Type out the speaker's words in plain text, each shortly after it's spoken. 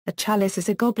A chalice is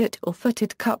a goblet or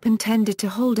footed cup intended to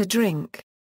hold a drink.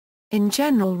 In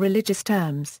general religious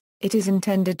terms, it is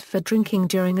intended for drinking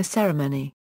during a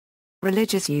ceremony.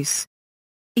 Religious use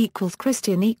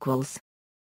Christian equals.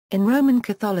 In Roman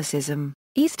Catholicism,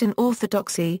 Eastern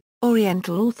Orthodoxy,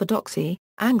 Oriental Orthodoxy,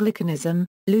 Anglicanism,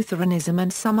 Lutheranism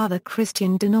and some other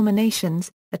Christian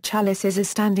denominations, a chalice is a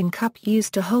standing cup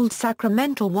used to hold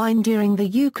sacramental wine during the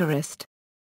Eucharist.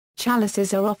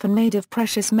 Chalices are often made of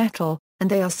precious metal, and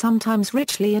they are sometimes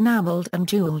richly enameled and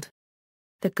jeweled.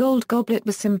 The gold goblet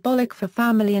was symbolic for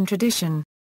family and tradition.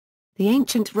 The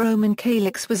ancient Roman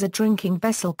chalice was a drinking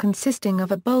vessel consisting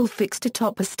of a bowl fixed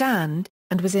atop a stand,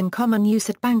 and was in common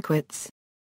use at banquets.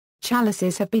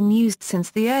 Chalices have been used since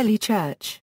the early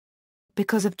Church.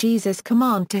 Because of Jesus'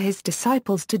 command to his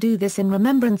disciples to do this in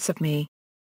remembrance of me.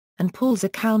 And Paul's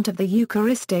account of the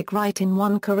Eucharistic rite in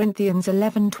 1 Corinthians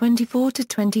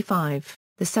 11:24-25,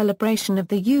 the celebration of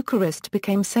the Eucharist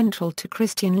became central to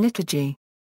Christian liturgy.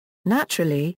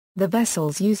 Naturally, the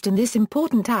vessels used in this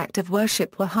important act of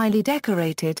worship were highly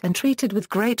decorated and treated with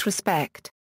great respect.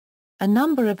 A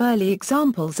number of early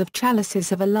examples of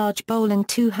chalices have a large bowl and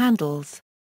two handles.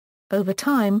 Over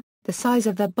time, the size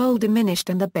of the bowl diminished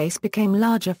and the base became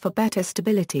larger for better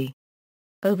stability.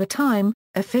 Over time,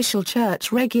 official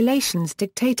church regulations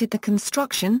dictated the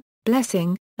construction,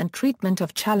 blessing, and treatment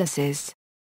of chalices.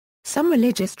 Some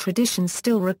religious traditions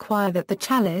still require that the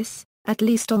chalice, at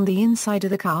least on the inside of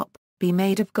the cup, be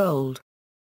made of gold.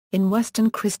 In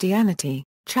Western Christianity,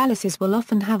 chalices will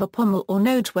often have a pommel or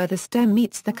node where the stem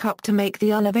meets the cup to make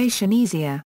the elevation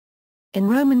easier. In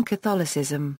Roman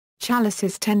Catholicism,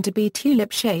 chalices tend to be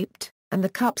tulip-shaped, and the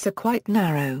cups are quite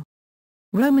narrow.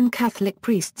 Roman Catholic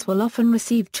priests will often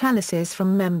receive chalices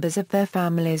from members of their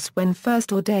families when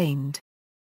first ordained.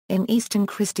 In Eastern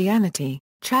Christianity,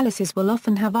 chalices will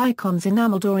often have icons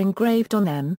enameled or engraved on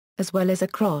them, as well as a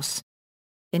cross.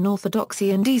 In Orthodoxy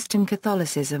and Eastern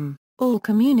Catholicism, all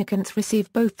communicants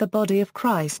receive both the body of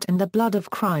Christ and the blood of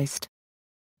Christ.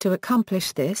 To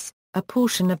accomplish this, a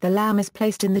portion of the lamb is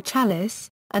placed in the chalice,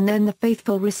 and then the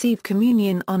faithful receive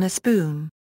communion on a spoon.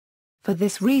 For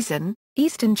this reason,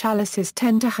 Eastern chalices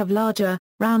tend to have larger,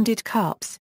 rounded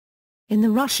cups. In the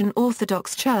Russian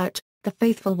Orthodox Church, the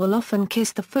faithful will often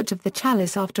kiss the foot of the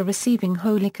chalice after receiving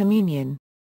Holy Communion.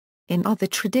 In other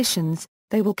traditions,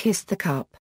 they will kiss the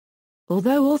cup.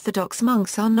 Although Orthodox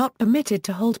monks are not permitted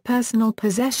to hold personal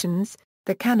possessions,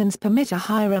 the canons permit a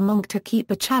higher monk to keep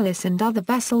a chalice and other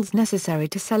vessels necessary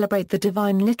to celebrate the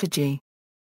divine liturgy.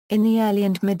 In the early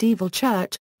and medieval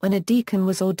church, when a deacon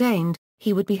was ordained,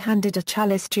 he would be handed a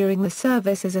chalice during the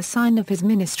service as a sign of his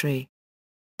ministry.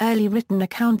 Early written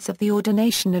accounts of the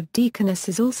ordination of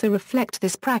deaconesses also reflect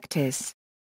this practice.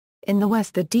 In the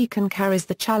West, the deacon carries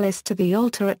the chalice to the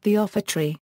altar at the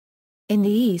offertory. In the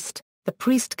East, the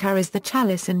priest carries the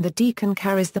chalice and the deacon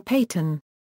carries the paten.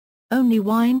 Only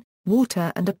wine,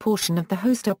 water and a portion of the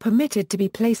host are permitted to be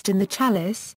placed in the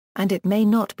chalice, and it may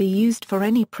not be used for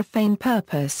any profane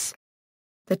purpose.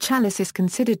 The chalice is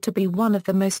considered to be one of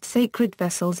the most sacred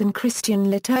vessels in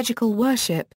Christian liturgical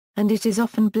worship, and it is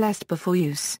often blessed before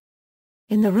use.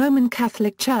 In the Roman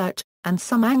Catholic Church, and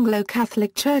some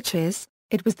Anglo-Catholic churches,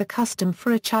 it was the custom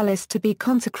for a chalice to be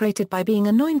consecrated by being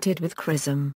anointed with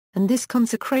chrism, and this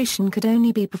consecration could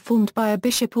only be performed by a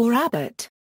bishop or abbot.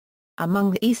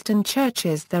 Among the Eastern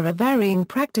churches there are varying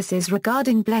practices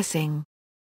regarding blessing.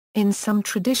 In some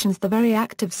traditions the very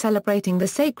act of celebrating the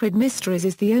sacred mysteries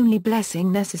is the only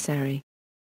blessing necessary.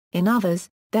 In others,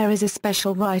 there is a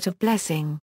special rite of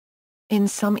blessing. In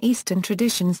some Eastern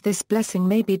traditions this blessing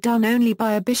may be done only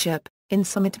by a bishop, in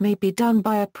some it may be done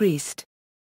by a priest.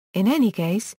 In any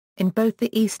case, in both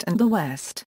the East and the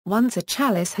West, once a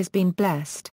chalice has been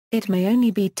blessed, it may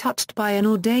only be touched by an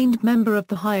ordained member of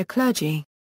the higher clergy.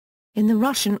 In the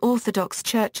Russian Orthodox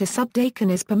Church a subdeacon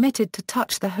is permitted to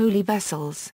touch the holy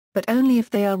vessels, but only if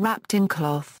they are wrapped in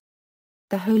cloth.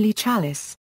 The Holy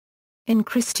Chalice. In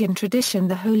Christian tradition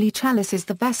the Holy Chalice is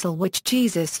the vessel which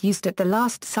Jesus used at the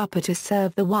Last Supper to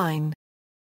serve the wine.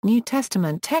 New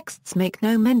Testament texts make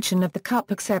no mention of the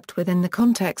cup except within the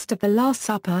context of the Last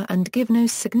Supper and give no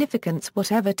significance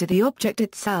whatever to the object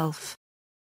itself.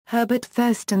 Herbert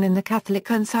Thurston in the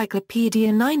Catholic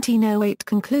Encyclopedia 1908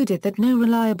 concluded that no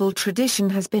reliable tradition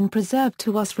has been preserved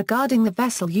to us regarding the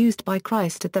vessel used by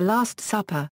Christ at the Last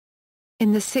Supper.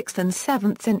 In the 6th and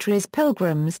 7th centuries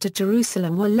pilgrims to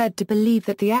Jerusalem were led to believe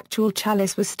that the actual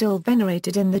chalice was still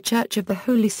venerated in the Church of the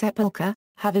Holy Sepulchre,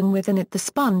 having within it the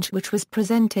sponge which was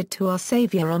presented to our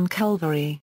Saviour on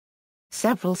Calvary.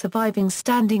 Several surviving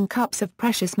standing cups of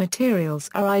precious materials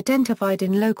are identified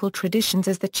in local traditions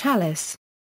as the chalice.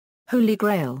 Holy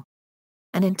Grail.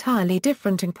 An entirely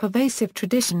different and pervasive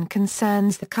tradition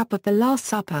concerns the cup of the Last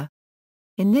Supper.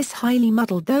 In this highly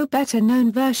muddled though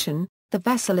better-known version, the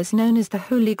vessel is known as the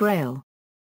Holy Grail.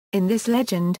 In this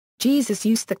legend, Jesus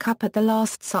used the cup at the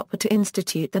Last Supper to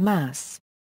institute the Mass.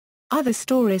 Other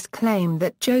stories claim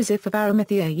that Joseph of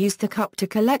Arimathea used the cup to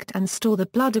collect and store the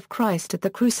blood of Christ at the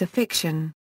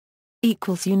crucifixion.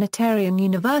 Unitarian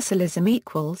Universalism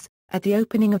At the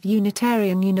opening of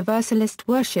Unitarian Universalist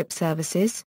worship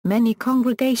services, many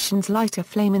congregations light a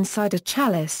flame inside a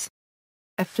chalice.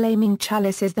 A flaming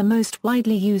chalice is the most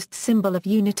widely used symbol of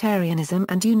Unitarianism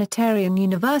and Unitarian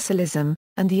Universalism,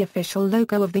 and the official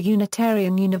logo of the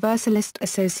Unitarian Universalist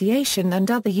Association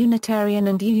and other Unitarian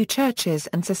and UU churches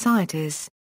and societies.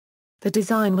 The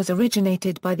design was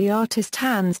originated by the artist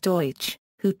Hans Deutsch,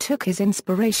 who took his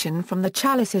inspiration from the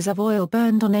chalices of oil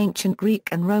burned on ancient Greek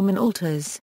and Roman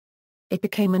altars. It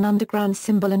became an underground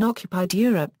symbol in occupied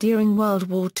Europe during World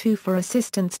War II for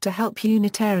assistance to help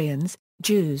Unitarians,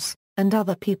 Jews, and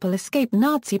other people escape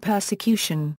Nazi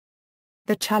persecution.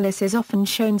 The chalice is often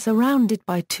shown surrounded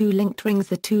by two linked rings.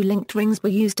 The two linked rings were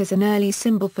used as an early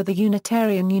symbol for the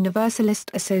Unitarian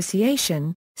Universalist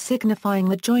Association, signifying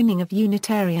the joining of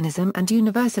Unitarianism and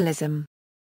Universalism.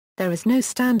 There is no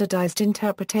standardized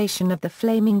interpretation of the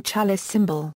flaming chalice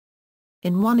symbol.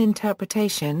 In one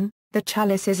interpretation, the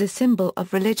chalice is a symbol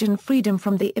of religion freedom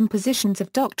from the impositions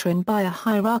of doctrine by a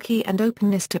hierarchy and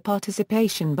openness to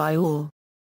participation by all.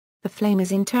 The flame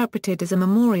is interpreted as a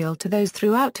memorial to those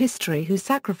throughout history who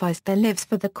sacrificed their lives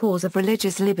for the cause of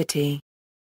religious liberty.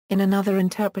 In another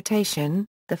interpretation,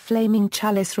 the flaming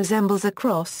chalice resembles a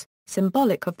cross,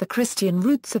 symbolic of the Christian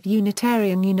roots of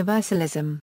Unitarian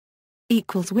Universalism.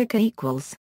 Wicca.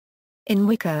 In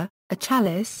Wicca, a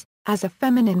chalice, as a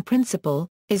feminine principle,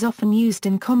 is often used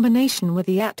in combination with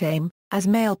the aim, as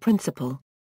male principle.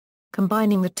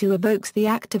 Combining the two evokes the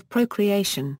act of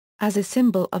procreation, as a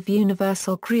symbol of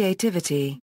universal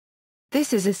creativity.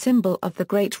 This is a symbol of the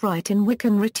Great Rite in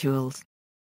Wiccan rituals.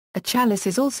 A chalice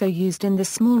is also used in the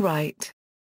Small Rite.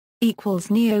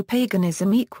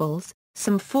 Neo-paganism.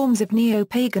 Some forms of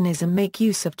neo-paganism make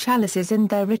use of chalices in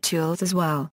their rituals as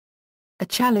well. A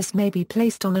chalice may be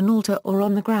placed on an altar or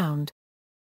on the ground.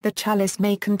 The chalice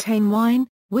may contain wine,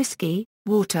 whiskey,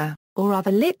 water, or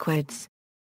other liquids.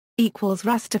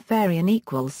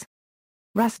 Rastafarian.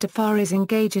 Rastafaris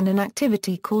engage in an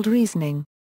activity called reasoning.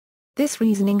 This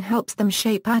reasoning helps them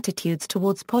shape attitudes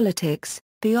towards politics,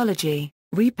 theology,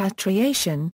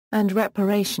 repatriation, and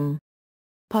reparation.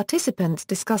 Participants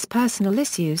discuss personal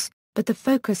issues, but the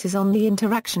focus is on the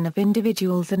interaction of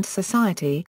individuals and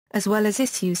society, as well as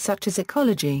issues such as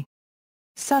ecology.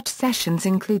 Such sessions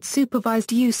include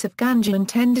supervised use of ganja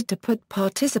intended to put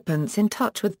participants in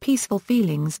touch with peaceful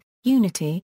feelings,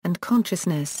 unity, and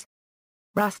consciousness.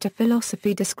 Rasta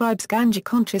philosophy describes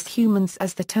ganja-conscious humans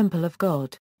as the temple of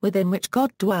God, within which God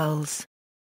dwells.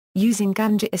 Using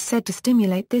ganja is said to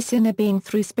stimulate this inner being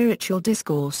through spiritual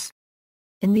discourse.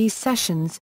 In these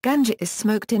sessions, ganja is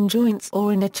smoked in joints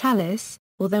or in a chalice,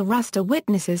 although Rasta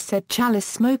witnesses said chalice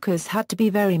smokers had to be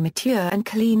very mature and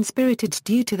clean-spirited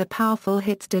due to the powerful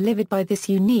hits delivered by this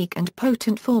unique and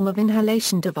potent form of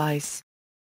inhalation device.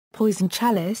 Poison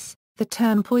chalice. The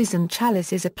term poison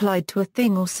chalice is applied to a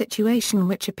thing or situation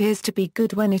which appears to be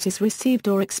good when it is received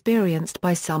or experienced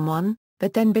by someone,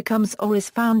 but then becomes or is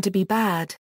found to be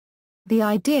bad. The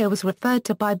idea was referred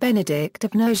to by Benedict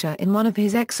of Nursia in one of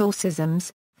his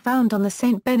exorcisms, found on the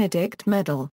St. Benedict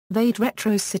medal, Vade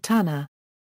Retros Satana.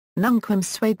 Nunquam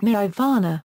suade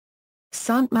mirivana.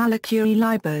 Sant Malacuri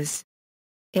libers.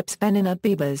 Ips venena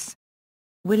bibers.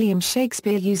 William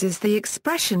Shakespeare uses the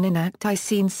expression in Act I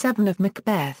Scene 7 of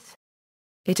Macbeth.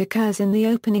 It occurs in the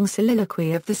opening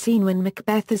soliloquy of the scene when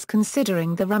Macbeth is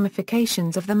considering the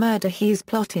ramifications of the murder he is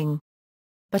plotting.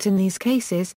 But in these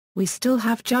cases, we still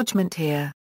have judgment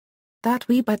here. That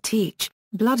we but teach,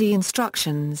 bloody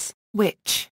instructions,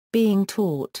 which, being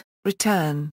taught,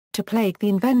 return, to plague the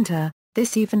inventor,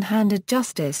 this even-handed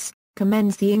justice,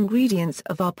 commends the ingredients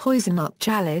of our poison-up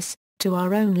chalice, to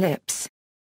our own lips.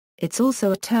 It's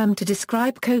also a term to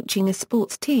describe coaching a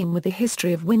sports team with a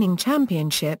history of winning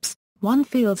championships. One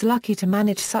feels lucky to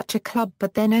manage such a club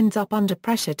but then ends up under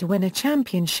pressure to win a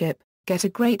championship, get a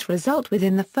great result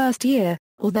within the first year,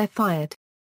 or they're fired.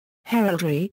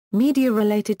 Heraldry, media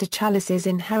related to chalices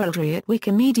in heraldry at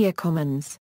Wikimedia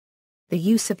Commons. The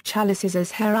use of chalices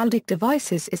as heraldic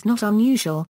devices is not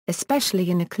unusual,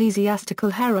 especially in ecclesiastical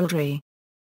heraldry.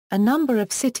 A number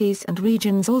of cities and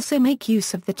regions also make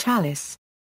use of the chalice.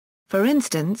 For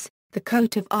instance, The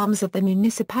coat of arms of the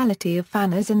municipality of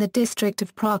Fann is in the district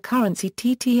of Prague. Currency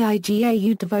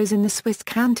TTIGAU Davos in the Swiss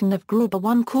canton of Grauba.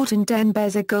 1 quart in Den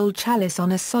bears a gold chalice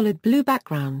on a solid blue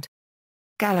background.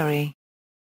 Gallery.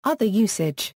 Other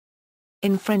usage.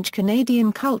 In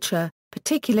French-Canadian culture,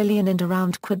 particularly in and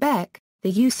around Quebec,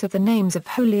 the use of the names of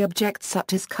holy objects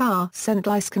such as car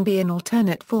Saint-Lice can be an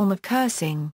alternate form of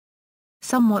cursing.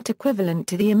 Somewhat equivalent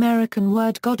to the American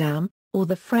word goddamn, or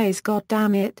the phrase God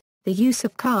damn it, the use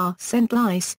of car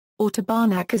Saint-Lice, or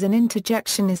tabarnak as an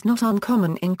interjection is not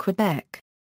uncommon in Quebec.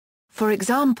 For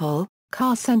example,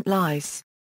 car Saint-Lice.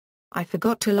 I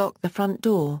forgot to lock the front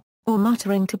door, or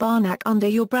muttering tabarnak under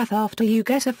your breath after you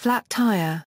get a flat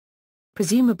tire.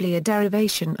 Presumably a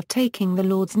derivation of taking the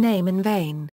Lord's name in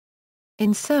vain.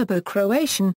 In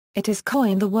Serbo-Croatian, it has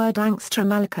coined the word angstra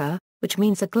malika, which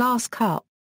means a glass cup.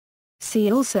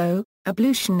 See also,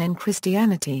 ablution in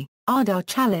Christianity, ardar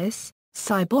chalice,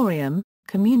 ciborium,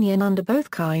 communion under both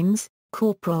kinds,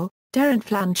 corporal,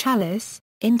 derenflan chalice,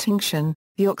 intinction,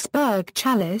 the Augsburg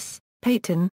chalice,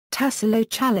 paten, tassilo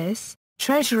chalice,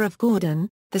 treasure of Gordon,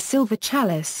 the silver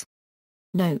chalice.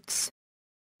 Notes.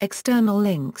 External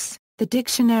links. The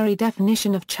dictionary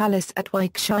definition of chalice at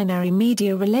Wiktionary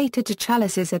media related to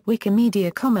chalices at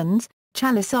Wikimedia Commons,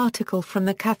 chalice article from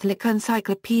the Catholic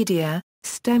Encyclopedia,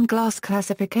 stem glass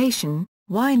classification,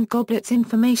 wine goblets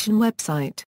information website.